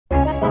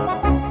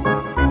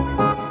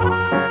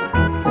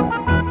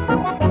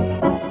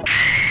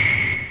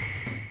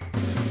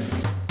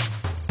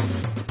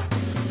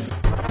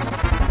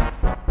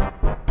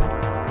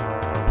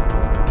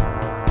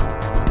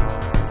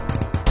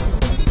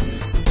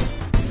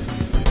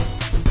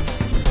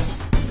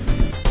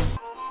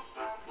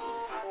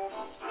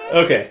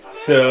Okay,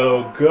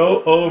 so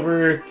go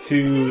over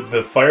to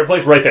the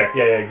fireplace right there.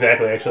 Yeah,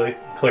 exactly. Actually,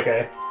 click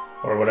A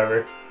or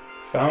whatever.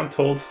 Found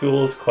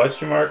toadstools?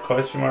 Question mark?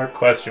 Question mark?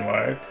 Question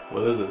mark?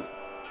 What is it?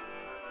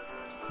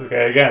 Click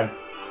A again.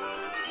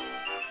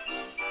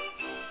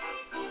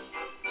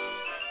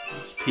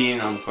 It's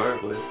peeing on the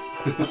fireplace.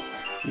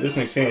 This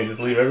in exchange, just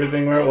leave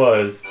everything where it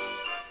was.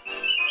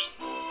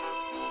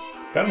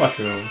 Got a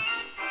mushroom.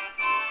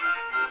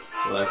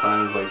 So what I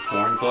find is like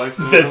porn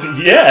collection. That's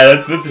the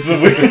that's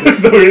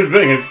the weirdest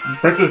thing. It's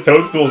Princess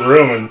Toadstool's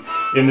room, and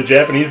in the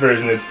Japanese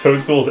version, it's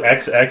Toadstool's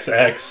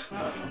XXX.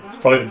 It's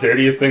probably the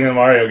dirtiest thing in the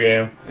Mario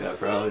game. Yeah,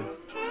 probably.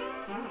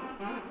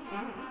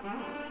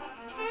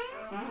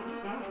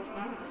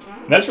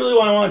 And that's really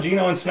why I want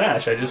Geno and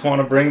Smash. I just want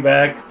to bring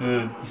back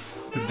the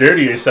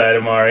dirtier side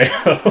of Mario.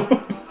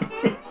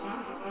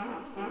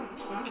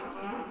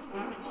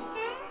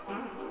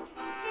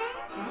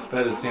 This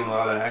bed has seen a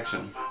lot of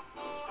action.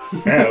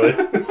 Apparently.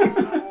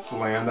 Just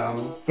land on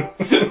them.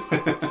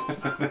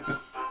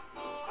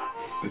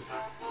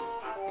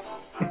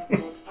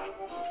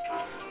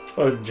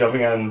 Oh,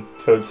 jumping on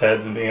Toad's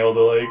heads and being able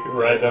to like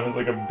ride them is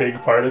like a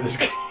big part of this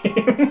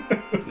game.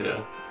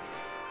 Yeah.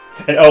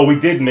 And oh, we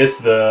did miss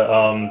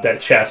the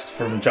that chest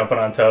from jumping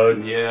on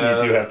Toad.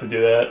 Yeah. You do have to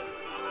do that.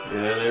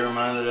 Yeah, they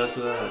reminded us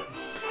of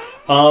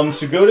that.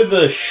 So go to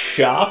the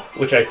shop,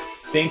 which I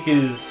think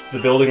is the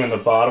building on the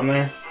bottom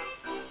there.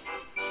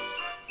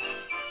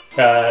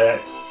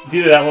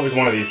 Either that one was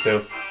one of these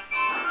two.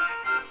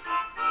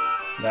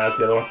 No, that's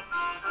the other one.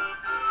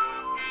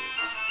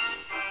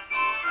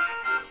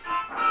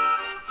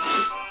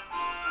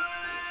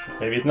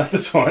 Maybe it's not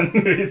this one.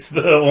 Maybe it's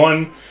the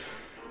one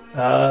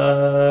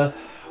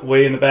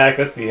way in the back.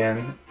 That's the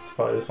end. It's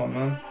probably this one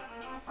then.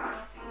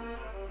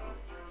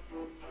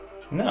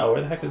 No,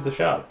 where the heck is the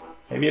shop?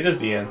 Maybe it is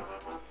the end.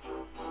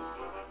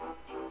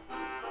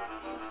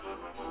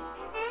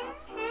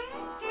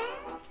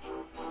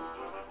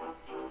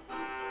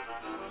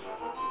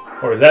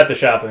 Or is that the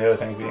shop and the other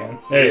thing's the end?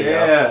 There you go.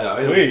 Yeah,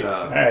 Sweet.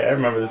 Alright, I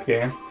remember this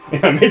game. Yeah,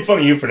 I made fun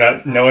of you for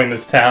not knowing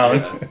this town.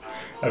 Yeah.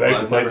 I've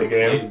actually played the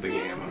game. Played the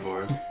game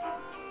before.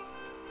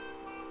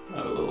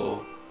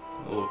 Oh,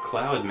 a little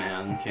cloud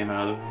man came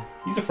out of me.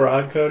 He's a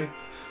fraud, Cody.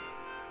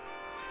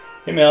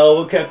 Hey Mel,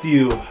 what kept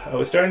you? I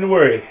was starting to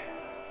worry.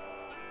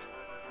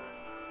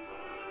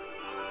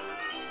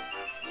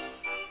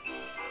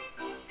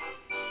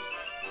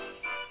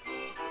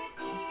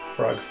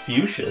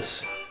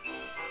 Frogfucius.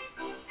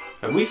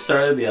 Have we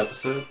started the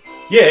episode?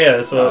 Yeah,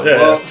 that's what. Yeah.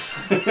 Well,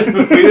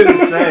 we didn't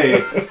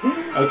say.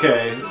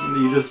 Okay,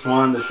 you just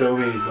wanted to show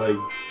me like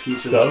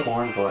Peach's Stuff?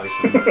 porn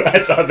collection.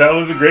 I thought that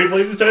was a great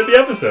place to start the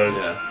episode.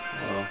 Yeah.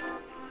 Well,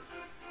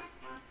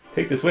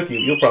 Take this with you.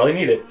 You'll probably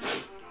need it.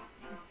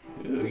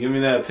 give me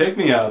that pick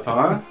me up,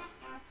 huh?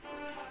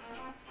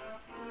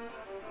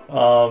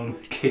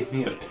 Give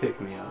me a pick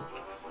me up.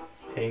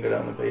 Yeah, you can go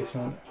down in the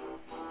basement.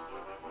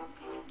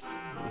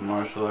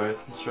 Martial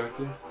arts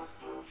instructor.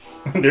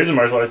 There's a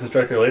martial arts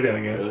instructor later in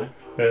the game. Really?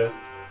 Yeah.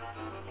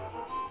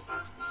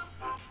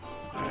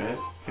 Alright.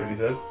 See what he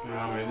said? What do you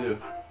want me to do?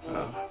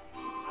 Oh.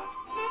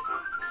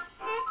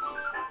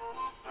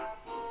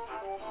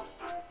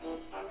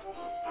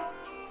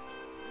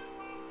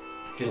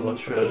 Hidden Look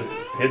for treasures. those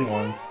hidden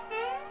ones.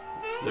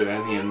 Is there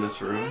any in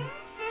this room?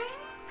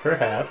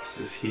 Perhaps.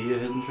 Is he a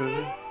hidden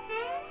treasure?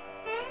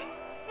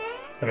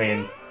 I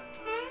mean,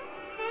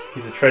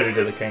 he's a treasure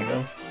to the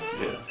kingdom.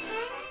 Yeah.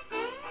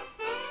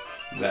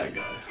 That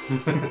guy.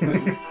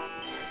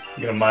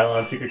 You gonna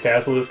Milon Secret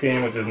Castle this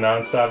game, which is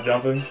non-stop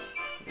jumping?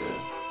 Yeah.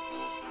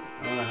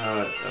 I don't know how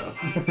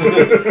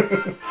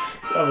that.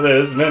 Over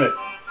there, this minute.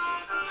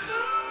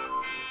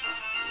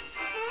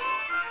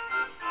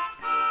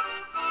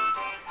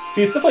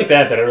 See, it's stuff like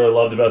that I really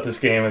loved about this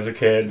game as a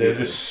kid. There's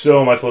just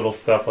so much little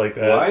stuff like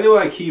that. Why do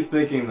I keep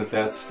thinking that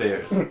that's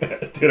stairs?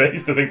 Dude, I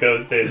used to think that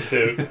was stairs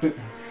too.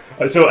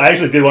 So I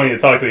actually did want you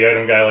to talk to the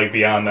item guy, like,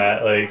 beyond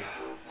that. Like,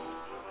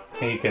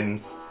 he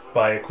can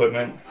buy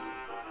equipment.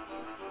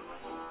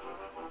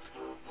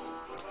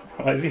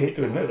 Why does he hate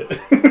to admit it?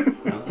 I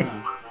don't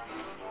know.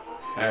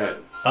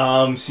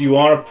 Alright. So you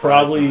want to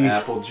probably... Some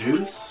apple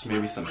juice,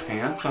 maybe some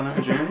pants on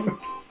our journey.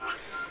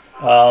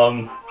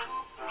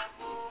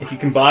 If you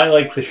can buy,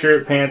 like, the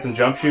shirt, pants, and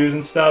jump shoes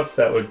and stuff,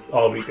 that would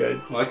all be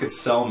good. Well, I could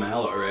sell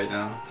mallow right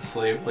now to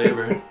slave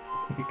labor.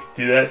 You could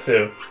do that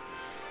too.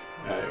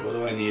 Alright, what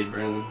do I need,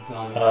 Brandon?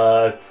 Tell me.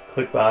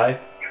 Click buy.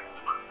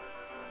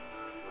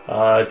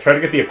 Try to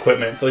get the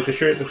equipment. So, like, the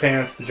shirt, the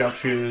pants, the jump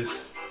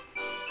shoes.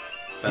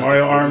 That's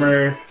Mario equipment.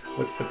 armor.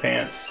 What's the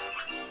pants?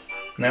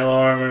 Mellow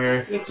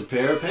armor. It's a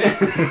pair of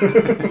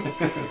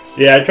pants.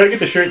 Yeah, try to get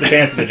the shirt, the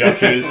pants, and the jump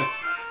shoes.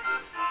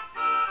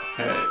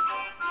 Alright.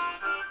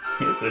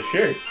 It's a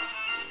shirt.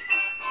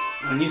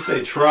 When you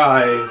say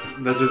try,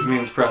 that just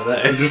means press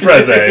A. Just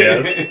press A,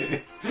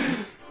 yes.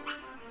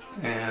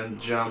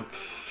 And jump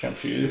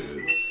shoes.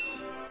 You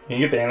can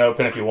get the antidote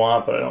pin if you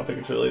want, but I don't think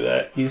it's really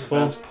that useful.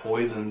 That's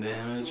poison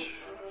damage.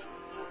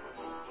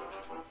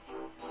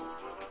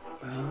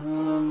 I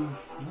don't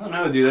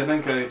know, dude. I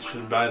think I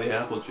should buy the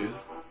apple juice.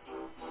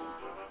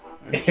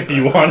 If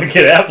you want to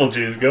get apple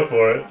juice, go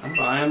for it. I'm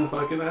buying the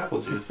fucking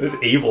apple juice. It's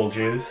able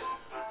juice.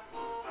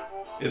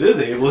 It is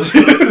able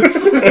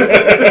juice.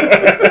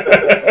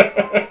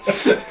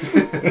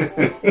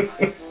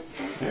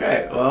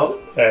 Alright, well.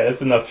 Alright,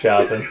 that's enough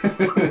shopping.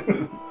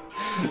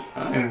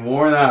 I'm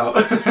worn out.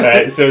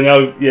 Alright, so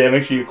now, yeah,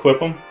 make sure you equip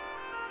them.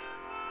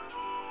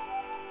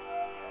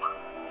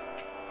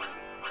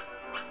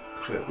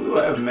 Ooh,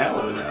 I have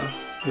mallow now.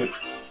 Yep.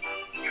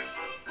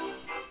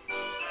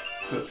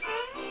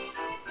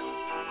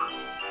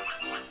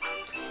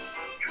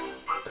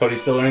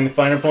 Cody's still learning the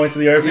finer points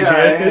of the RPG. Yeah,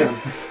 I am.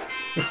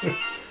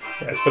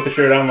 Yeah, let's put the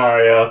shirt on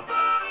Mario.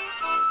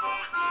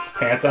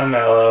 Pants on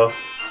Mallow.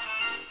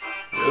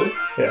 Really?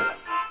 Yeah.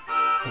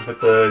 And put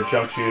the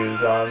jump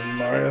shoes on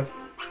Mario.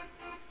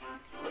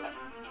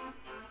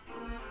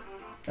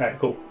 Alright,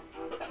 cool.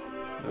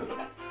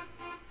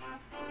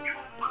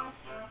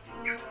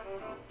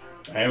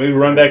 Alright, we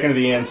run back into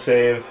the inn,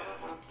 save.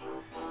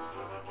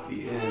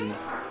 The inn.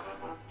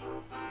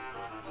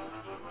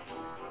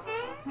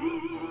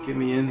 Get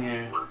me in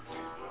here.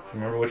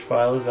 Remember which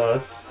file is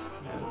us.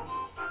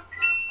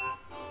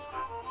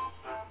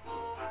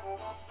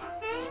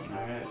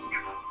 Alright.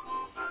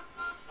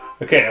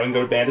 Okay, now we can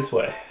go to Bandit's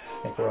Way.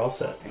 I think we're all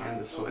set.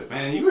 Bandit's Way.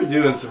 Man, you were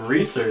doing some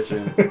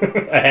researching.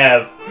 I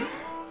have.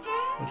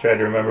 I tried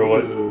to remember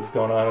Ooh. what's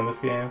going on in this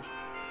game.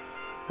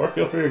 Or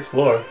feel free to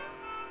explore.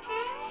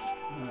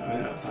 We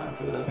don't have time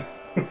for that.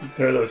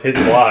 There are those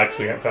hidden blocks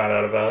we haven't found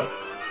out about.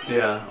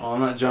 Yeah, well,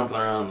 I'm not jumping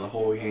around the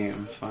whole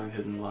game to find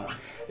hidden blocks.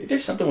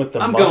 There's something with the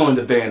I'm going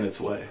to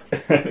Bandit's Way.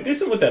 There's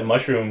something with that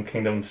Mushroom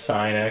Kingdom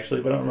sign,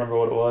 actually, but I don't remember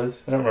what it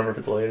was. I don't remember if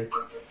it's later.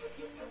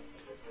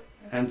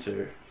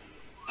 Enter.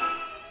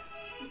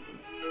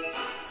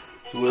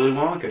 It's Willy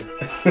Wonka.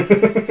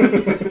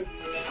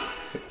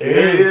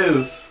 There he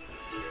is.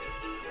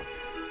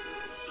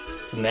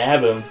 Let's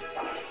nab him.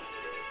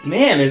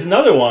 Man, there's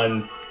another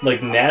one.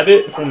 Like,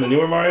 Nabbit from the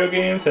newer Mario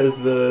games has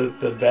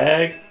the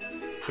bag.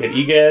 You had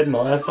Egad in the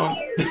last one.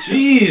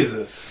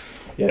 Jesus.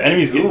 Yeah,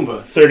 enemies get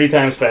Goomba. 30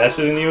 times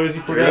faster than you as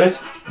you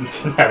progress.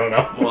 Really? I don't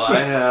know. Well,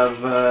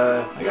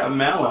 I got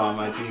Mallow on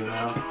my team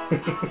now.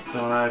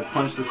 So when I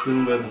punch this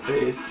Goomba in the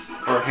face,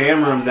 or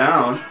hammer him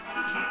down,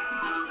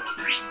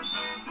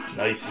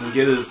 Nice. and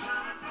get his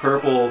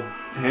purple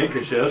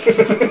handkerchief.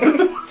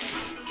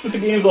 That's what the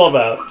game's all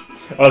about.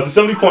 Oh, so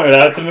somebody pointed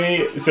out to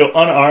me, so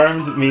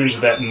unarmed means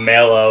that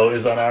Mallow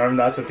is unarmed,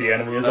 not that the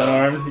enemy is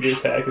unarmed. Your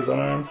attack is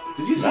unarmed.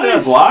 Did you see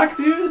that block,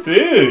 dude?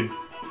 Dude!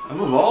 I'm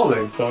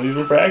evolving. Somebody's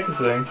been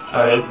practicing.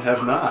 I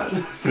have not.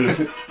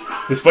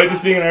 Despite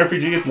this being an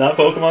RPG, it's not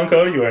Pokemon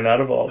Code, you are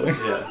not evolving.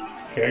 Yeah.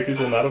 Characters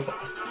will not evolve.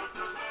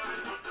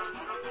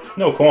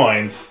 No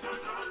coins.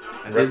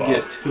 I did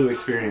get 2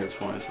 experience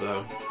points,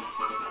 though.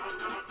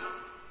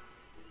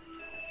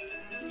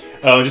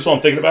 Oh, just while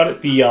I'm thinking about it,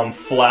 the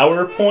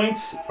flower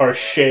points are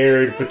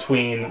shared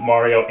between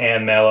Mario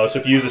and Mallow. So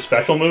if you use a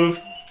special move,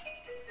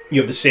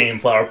 you have the same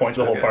flower points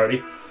for the whole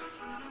party.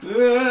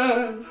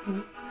 Oh,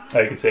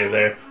 you can save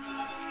there.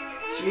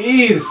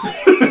 Jeez!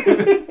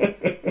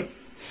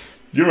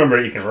 You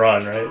remember you can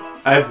run, right?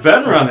 I've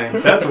been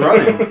running. That's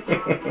running.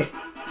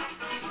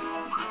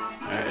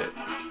 Alright.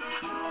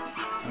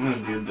 I'm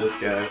gonna do this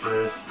guy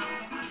first.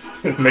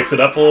 Mix it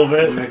up a little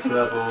bit. Mix it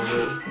up a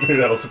little bit. Maybe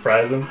that'll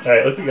surprise him.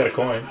 Alright, looks like you got a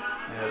coin.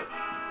 Yeah.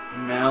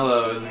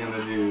 Mallow is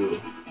gonna do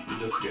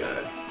this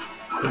guy.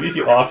 Maybe if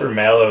you offer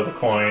Mallow the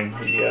coin,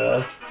 he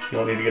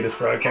won't need to get his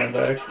frog coin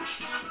back.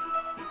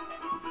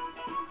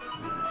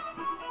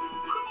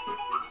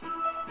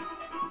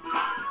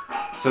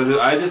 So do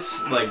I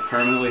just, like,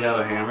 permanently have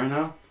a hammer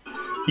now?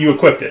 You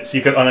equipped it, so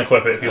you could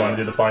unequip it if you want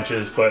to do the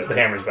punches, but the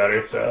hammer's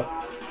better, so...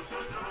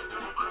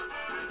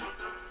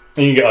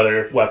 And you can get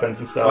other weapons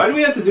and stuff. Why do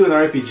we have to do an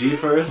RPG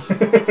first?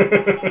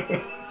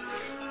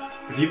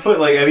 If you put,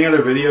 like, any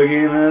other video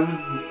game in,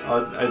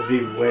 I'd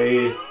be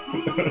way...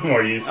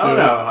 more used to I don't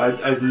it.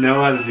 know. I'd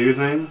know how to do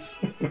things.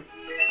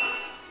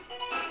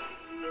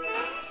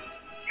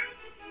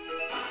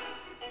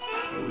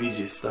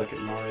 Luigi's stuck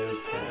in Mario's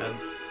pad.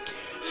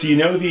 So you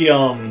know the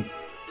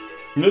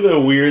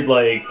weird,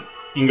 like,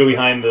 you can go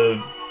behind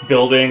the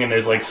building and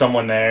there's, like,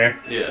 someone there.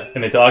 Yeah.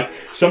 And they talk?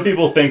 Some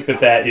people think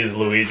that is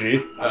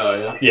Luigi. Oh,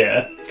 yeah?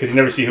 Yeah, because you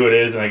never see who it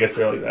is, and I guess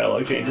they're like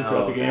dialogue changes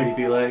throughout the game.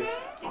 Creepy like.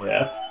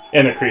 Yeah,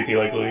 and they're creepy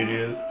like Luigi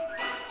is.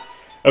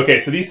 Okay,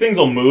 so these things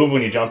will move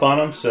when you jump on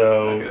them,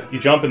 so you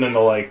jump and then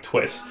they'll, like,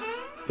 twist.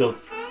 So,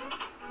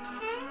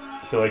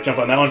 like, jump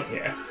on that one?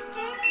 Yeah.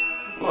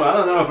 Well, I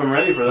don't know if I'm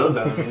ready for those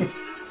enemies.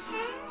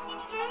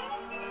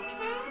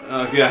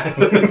 Oh, God. At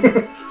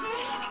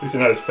least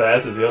they're not as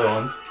fast as the other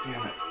ones.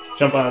 Damn it.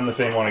 Jump on the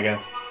same one again.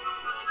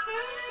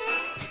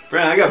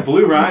 Brad, I got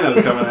blue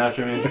rhinos coming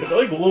after me. They're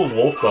like little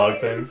wolf dog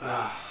things.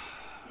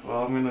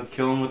 Well, I'm gonna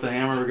kill him with the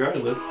hammer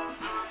regardless.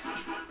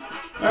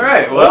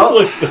 Alright, well,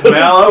 those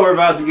Mallow, we're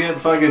about to get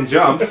fucking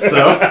jumped,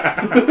 so...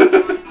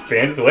 It's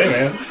Bandit's Way,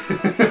 man.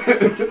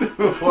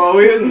 Well,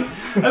 I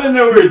didn't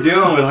know we were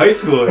dealing with high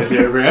schoolers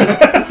here, Brad.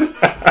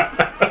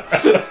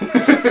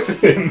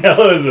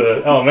 Mellow's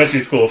an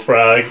elementary school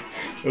frog.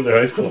 Those are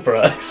high school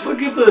frogs.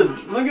 Look at the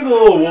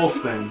little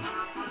wolf thing.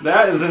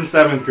 That is in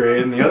 7th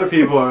grade, and the other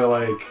people are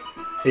like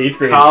 8th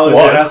grade college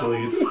plus.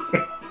 athletes.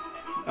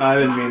 I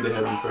didn't mean to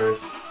hit him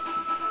first.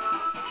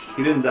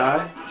 He didn't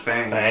die?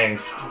 Fangs.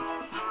 Fangs.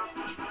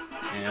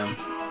 Damn.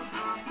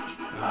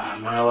 Ah,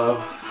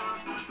 Mallow.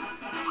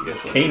 I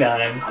guess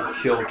Canine. I'll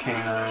kill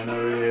Canine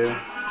over here.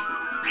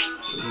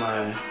 With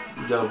my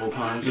double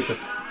punch. Get to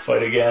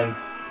fight again.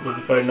 Get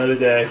to fight another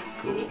day.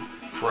 Cool.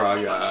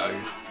 Frogog.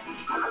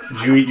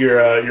 Did you eat your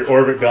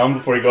orbit gum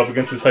before you go up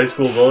against this high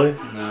school bully?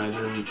 No, I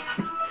didn't.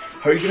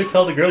 How are you gonna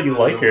tell the girl you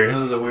like her? That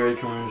was a weird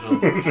commercial.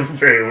 It's a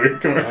very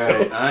weird commercial.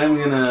 Alright, I'm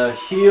gonna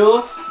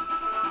heal.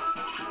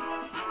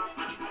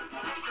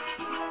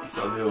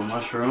 So I'll do a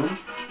mushroom.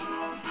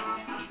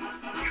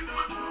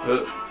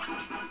 You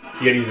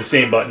gotta use the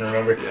same button,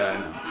 remember? Yeah, I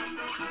know.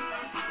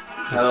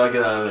 How do I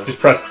get out of this? Just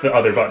press the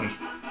other button.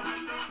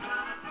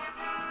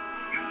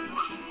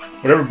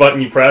 Whatever button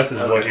you press is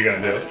what you're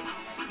gonna do. Right.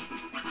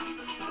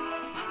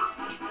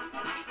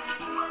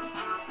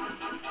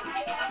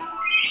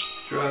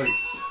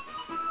 Drugs.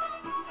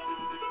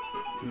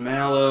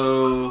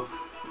 Mallow.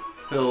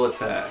 He'll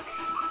attack.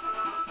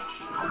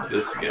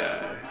 This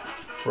guy.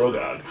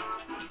 Frogog.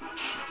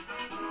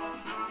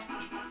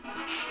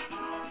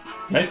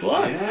 Nice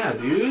block. Yeah,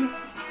 dude.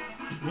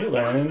 You're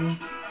learning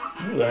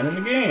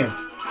the game.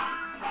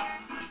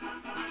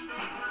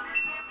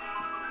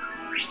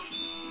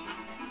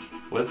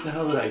 What the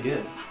hell did I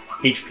get?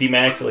 HP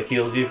max like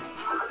heals you.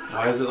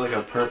 Why is it like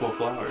a purple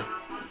flower?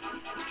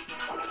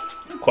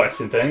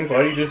 Question things.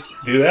 Why do you just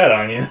do that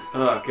on you?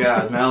 Oh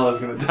god, Mallow's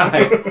gonna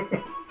die.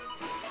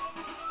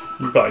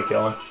 You probably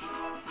kill him.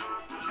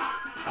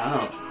 I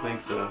don't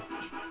think so.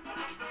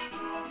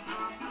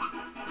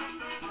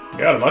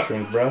 You're out of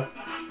mushrooms, bro.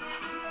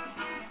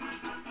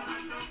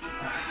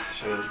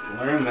 Should have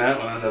learned that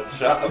when I was at the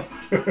shop.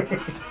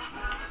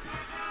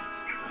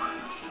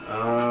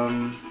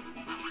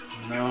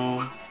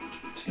 No.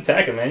 Just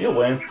attack him, man. You'll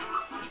win.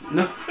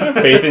 No. I have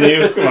faith in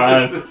you. Come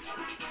on. It's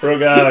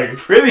Frogog.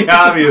 pretty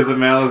obvious that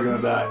Mallow's gonna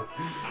die.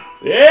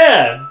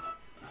 Yeah!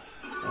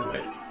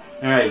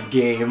 Alright,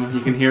 game.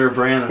 You can hear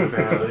Brandon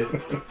apparently.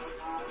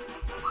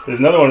 There's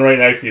another one right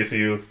next to you, so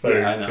you better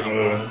Yeah, I keep know.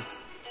 moving.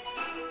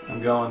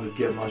 I'm going to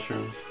get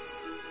mushrooms.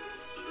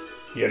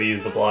 You gotta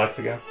use the blocks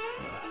again.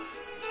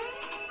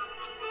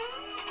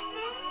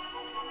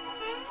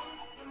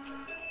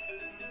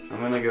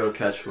 I'm gonna go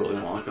catch Willy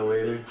Wonka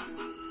later.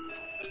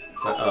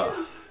 But,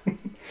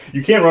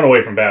 You can't run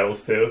away from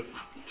battles, too.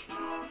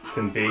 It's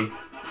in B.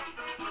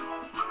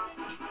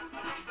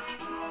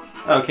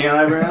 oh, can't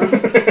I, Brandon?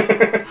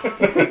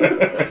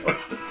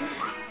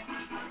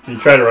 You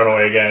try to run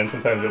away again,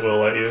 sometimes it will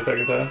let you the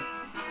second time.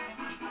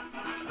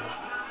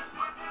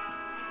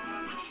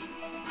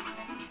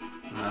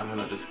 No, I'm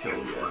gonna just kill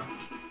the guy.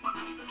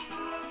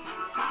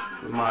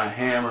 With my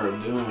hammer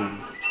of doom.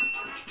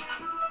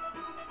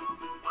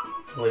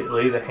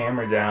 Lay the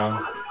hammer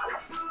down.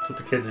 That's what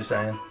the kids are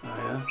saying.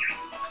 Oh,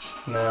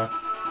 yeah? No.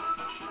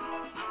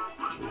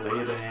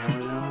 Lay the hammer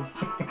down?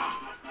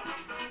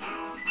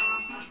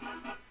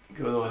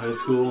 Go to a high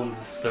school and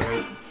just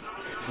start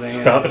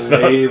saying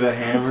lay the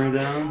hammer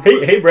down?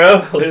 Hey,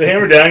 bro, lay the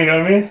hammer down, you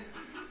know what I mean?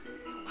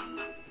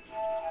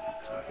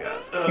 Oh,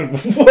 God.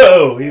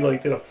 Whoa, he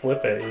like did a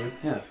flip at you.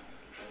 Yeah,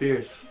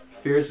 fierce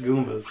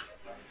Goombas.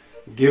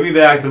 Give me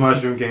back to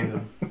Mushroom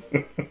Kingdom.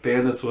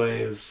 Bandit's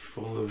Way is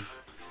full of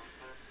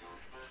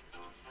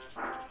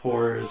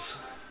horrors.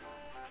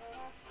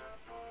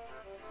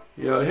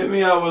 Yo, hit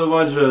me out with a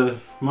bunch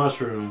of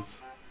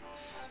mushrooms.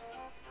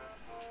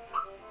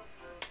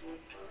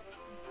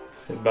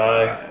 Sit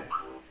by.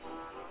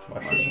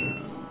 Bye.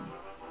 Mushroom.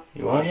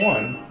 You want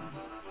one?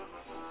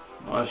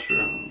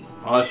 Mushroom.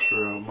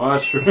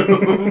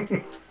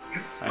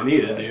 I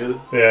need it, dude.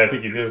 Yeah, I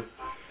think you do.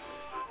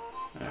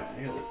 Alright,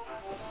 I gotta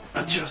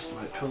adjust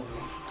my pillow.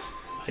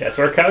 Yeah,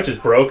 so our couch is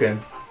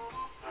broken.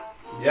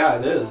 Yeah,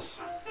 it is.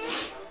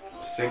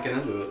 Sinking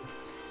into it.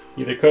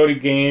 Either Cody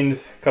gained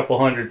a couple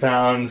 100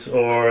 pounds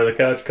or the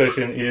couch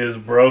cushion is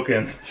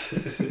broken.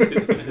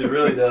 It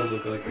really does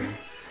look like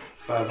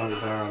 500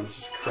 pounds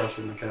just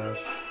crushing the couch.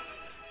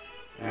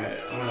 Alright,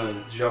 I'm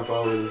gonna jump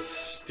over this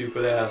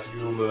stupid ass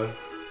Goomba.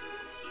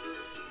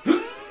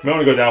 You might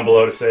want to go down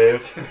below to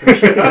save.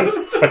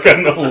 Stuck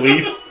on the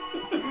leaf.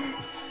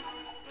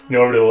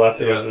 Over to the left,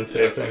 it was the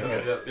same thing.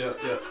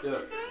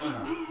 Yep.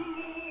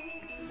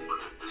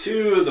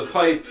 To the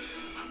pipe.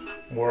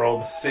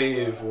 World.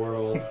 Save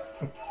world.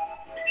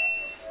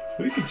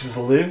 We could just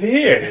live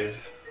here.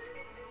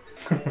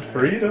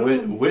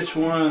 Freedom. Which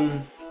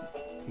one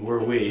were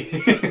we?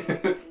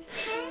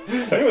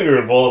 Technically, we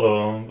were both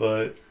of them,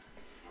 but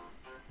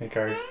I think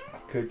our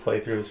good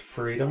playthrough is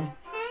freedom.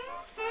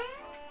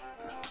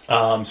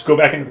 So go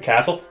back into the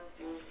castle.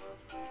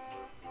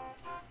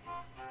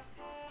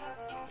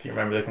 If you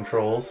remember the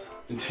controls.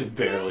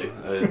 Barely.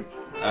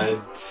 I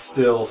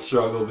still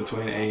struggle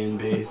between A and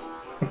B.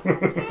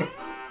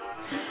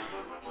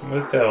 You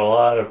must have a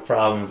lot of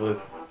problems with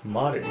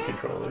modern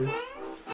controllers.